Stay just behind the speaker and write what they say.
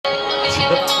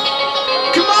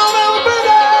Come on,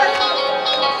 everybody!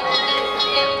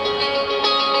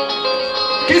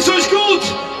 Geht's euch gut?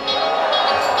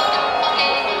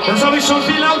 Das habe ich schon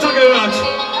viel lauter gehört.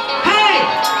 Hey!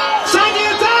 Seid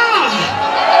ihr da?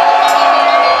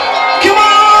 Come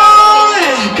on!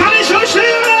 Kann ich euch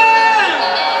hören?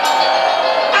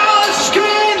 Oh, this is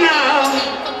great now.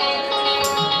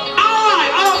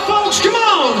 Alright, all folks, come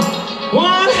on!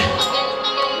 One,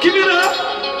 give it up.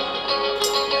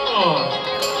 Oh.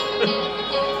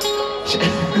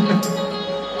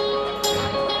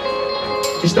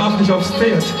 Ich darf nicht aufs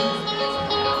Pferd.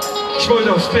 Ich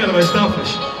wollte aufs Pferd, aber ich darf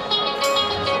nicht.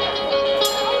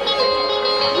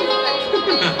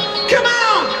 Come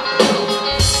on!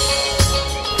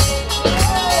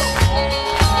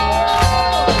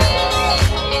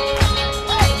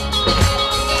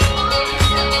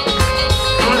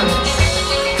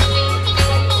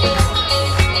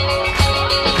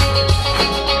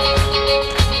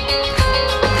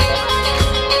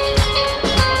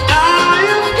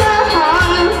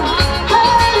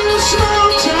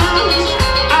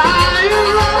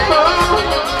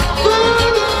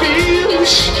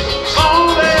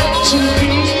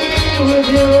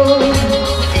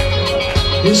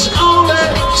 It's only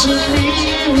to be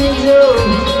with you.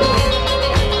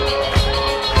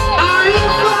 I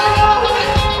am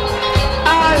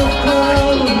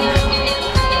proud.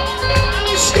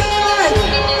 The sky,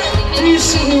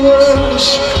 decent rush.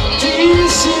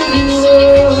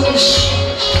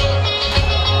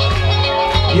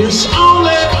 It's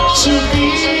only to be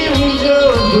with you.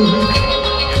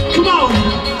 Come on,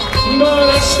 but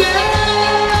I still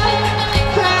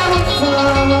haven't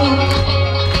found.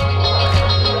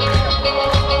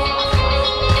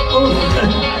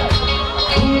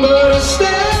 But I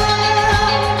stand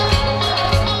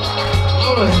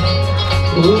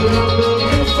what I'm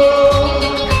looking for.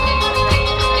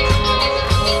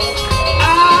 I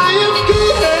have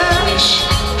cash,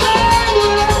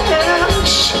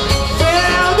 cash,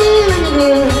 family,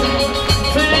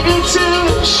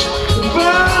 fingertips,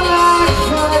 burn like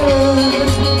fire.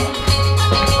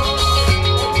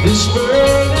 This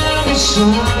burning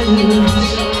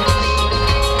desire.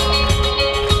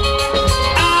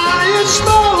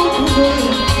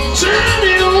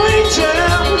 Turning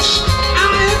wingtips, I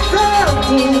felt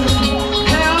the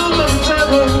hell of the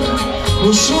devil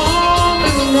was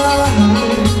swarming the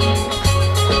night.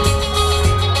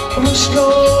 Was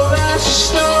cold as a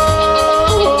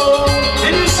stone.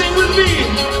 And you sing with me,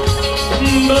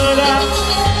 but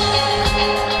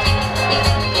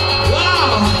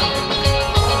wow,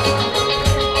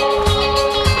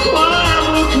 what I'm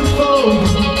looking for,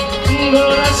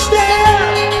 but I stand.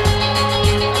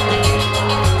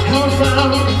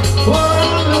 What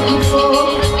I'm looking for.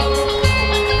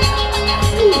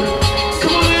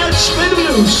 Come on, Edge, play the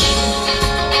blues.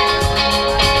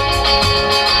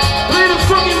 Play the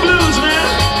fucking blues, man.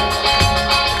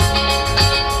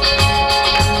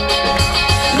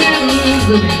 Play the blues,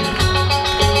 baby.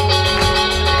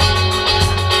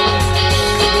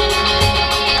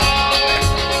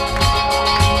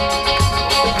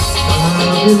 I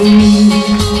believe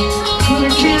we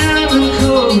can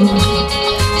come.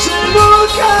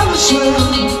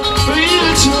 Breathe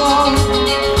into all,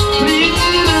 breathe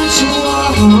into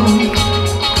all.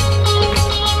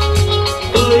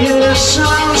 Oh yes,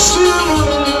 I'm still.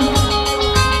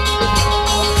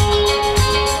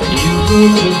 You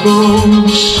broke the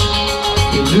bones,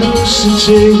 you loose the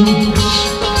chains,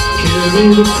 carry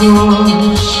the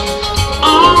cross.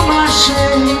 All my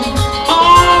shame,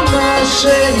 all my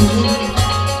shame.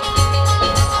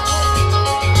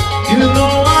 You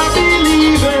know I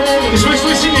believe in. Ich möchte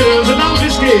euch singen, so laut wie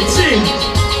es geht. Sing!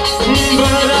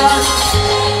 But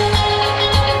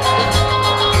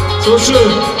so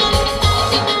schön.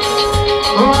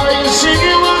 Oh, you're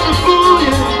singing wonderful,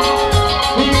 yeah.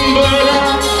 But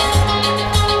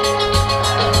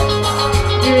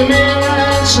give me an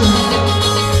answer.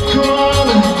 Come on,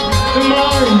 come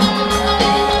on.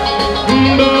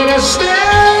 But I stand.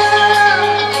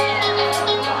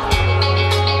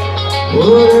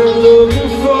 What I'm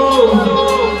looking for.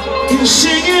 You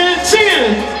sing it,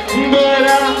 but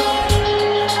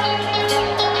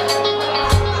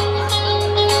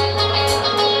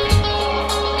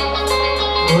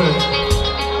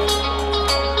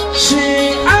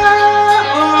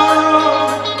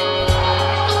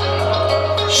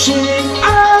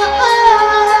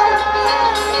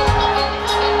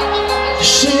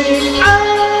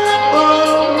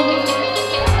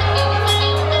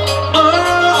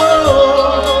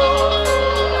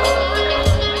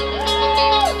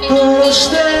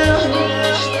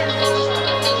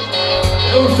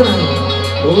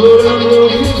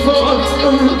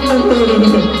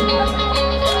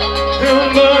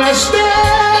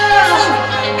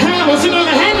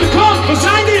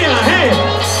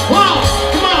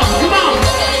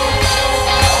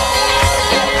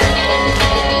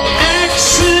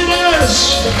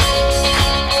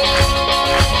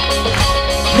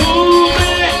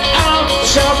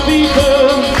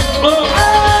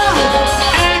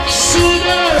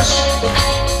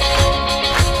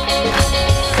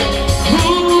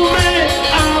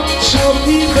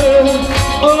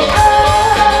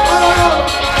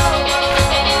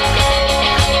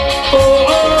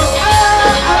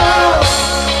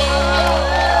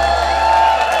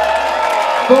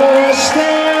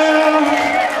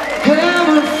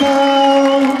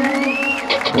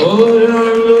But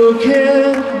I'm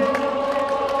looking,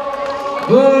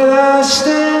 but I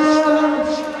still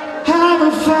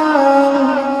haven't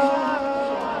found.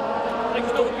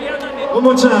 One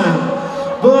more time.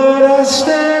 But I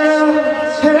still